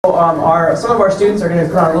Some of our students are going to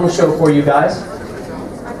put on a little show for you guys.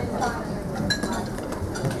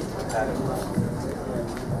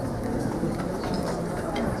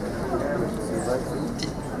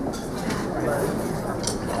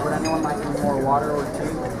 Would anyone like any more water or tea?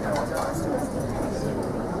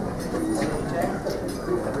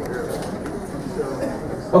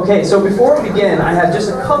 Okay, so before we begin, I have just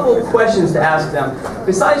a couple of questions to ask them.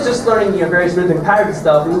 Besides just learning various rhythmic pattern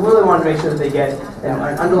stuff, we really want to make sure that they get an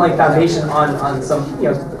underlying foundation on some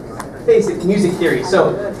basic music theory.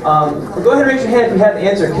 So go ahead and raise your hand if you have the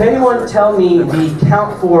answer. Can anyone tell me the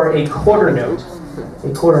count for a quarter note?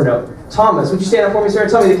 A quarter note. Thomas, would you stand up for me, sir?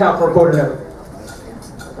 Tell me the count for a quarter note.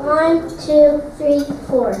 1, 2, 3,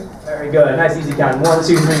 4. Very good. Nice easy count. 1,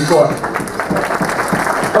 2, 3, 4.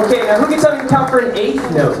 Okay, now who can tell me the count for an eighth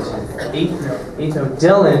note? Eighth note. Eighth note.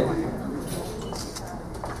 Dylan.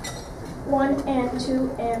 1 and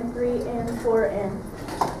 2 and 3 and 4 and.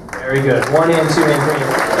 Very good. 1 and 2 and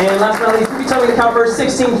 3. And last but not least, who can tell me the count for a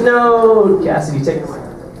 16th note? Cassidy, take it away.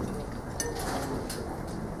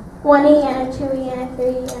 1 E and a 2 E and a 3 E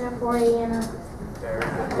and a 4 E and a. Very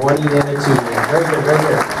good. 1 E and a 2 E. Very good, very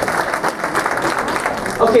good.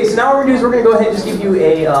 Okay, so now what we're going to do is we're going to go ahead and just give you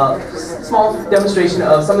a small demonstration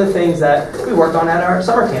of some of the things that we worked on at our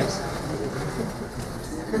summer camps.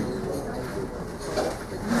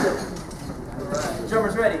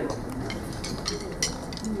 Drummers ready?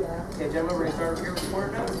 Okay, gentlemen, we're going to start over here with the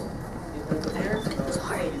quarter notes.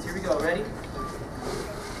 Here we go. Ready?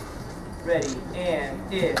 Ready, and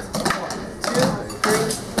it's 1, 2, 3,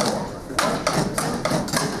 4.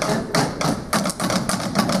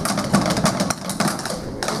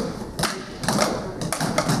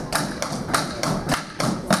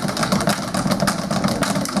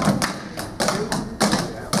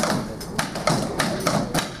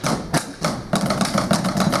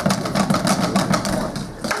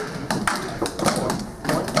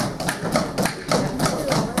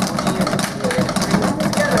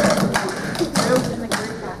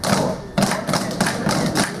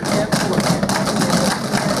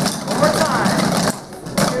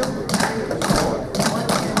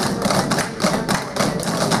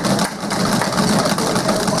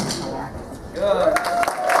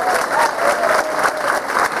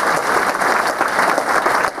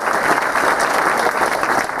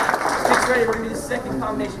 Ready, we're going to do the second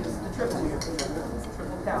combination. This is the triple here.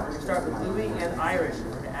 Triple count. We're going to start with Louis and Irish.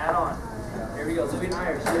 We're going to add on. There we go. Louis and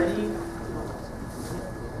Irish. Ready?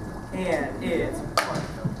 And it's 1,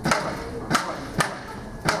 1, 1,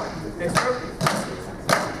 1. Next group.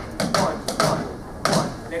 1, 1, 1.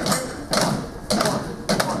 Next group. 1,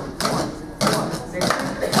 1, 1, 1. Next group.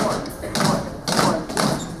 1, 1, 1,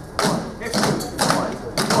 1. Next group. 1,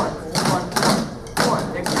 1, 1, 1.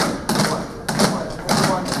 Next group. 1,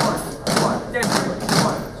 1, 1, 1. Next group.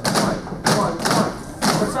 1, 1, 1, 1.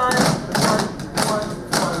 One time. 1, 1,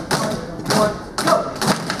 1, 1, 1. Go!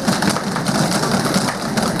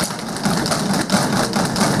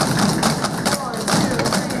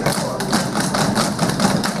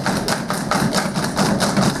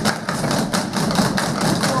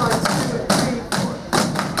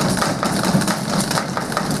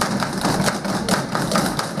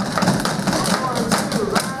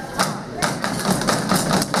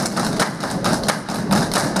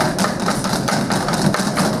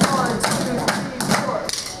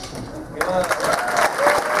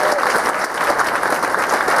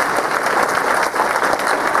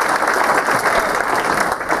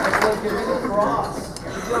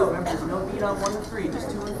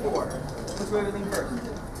 Which way we lean first?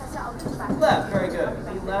 Left, very good.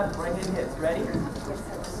 Lean left, right hand hits. Ready?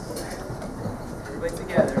 Everybody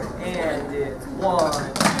together. And it's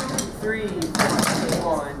 1, 2, 3,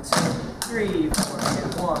 4. 1, 2, 3, 4.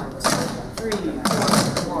 And 1, 2, 3,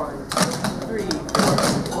 4. 1, 2, 3,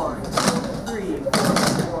 4. 1, 2, 3,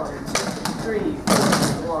 4. 1, 2, 3,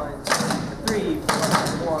 4. 1, 2, 3, 4.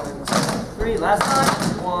 1, 2, 3. Last time.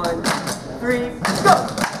 1, 2, 3, go!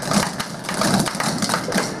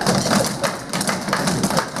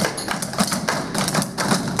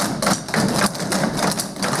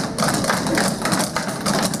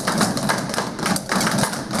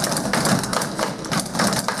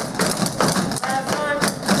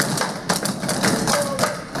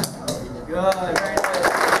 Good, very nice.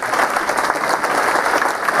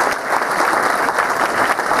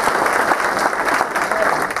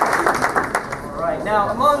 All right, now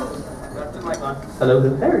among, hello,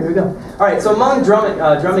 there we go. All right, so among drumming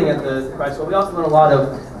at the Christ School, we also learn a lot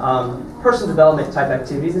of personal development type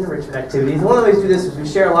activities and enrichment activities. And one of the ways to do this is we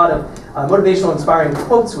share a lot of motivational, inspiring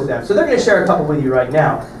quotes with them. So they're going to share a couple with you right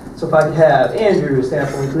now. So if I could have Andrew stand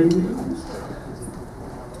up for me, please.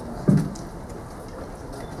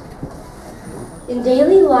 In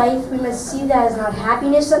daily life, we must see that it's not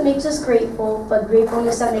happiness that makes us grateful, but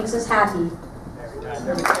gratefulness that makes us happy.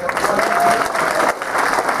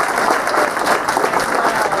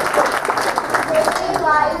 Daily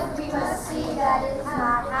life, we must see that it is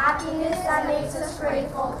not happiness that makes us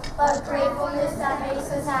grateful, but gratefulness that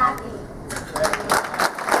makes us happy.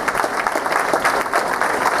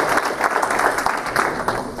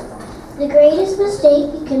 The greatest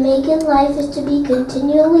mistake you can make in life is to be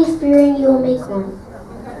continually fearing you will make one.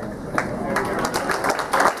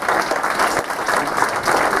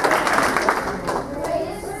 The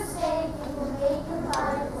greatest mistake you will make in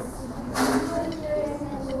life is to be continually fearing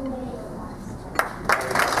you will make one.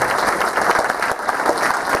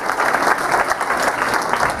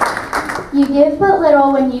 You give but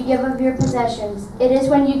little when you give of your possessions. It is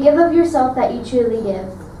when you give of yourself that you truly give.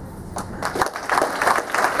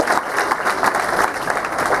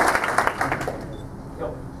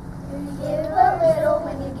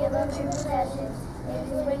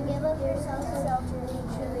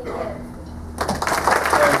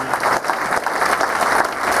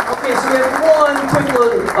 Okay, so we have one quick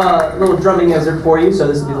little drumming excerpt for you, so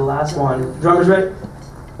this will be the last one. Drummers ready?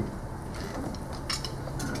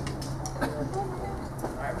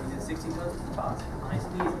 Alright, we did 16 notes at the top. Nice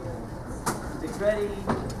and easy. Sticks ready.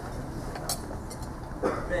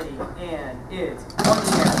 Ready, and it's 1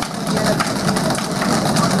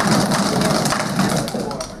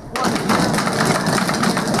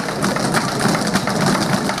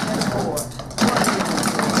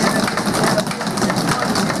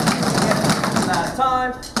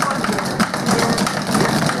 time. And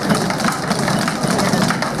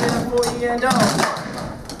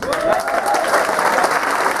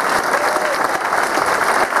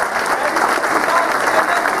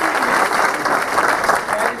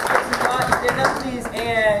stand up, please,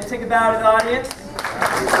 and take a bow to the audience.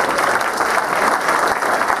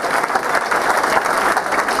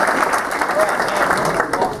 All right,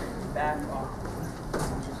 and walk back off.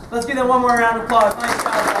 Let's give them one more round of applause. Nice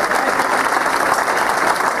job, guys.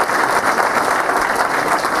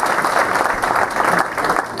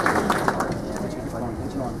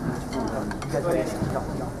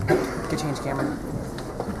 Could change camera.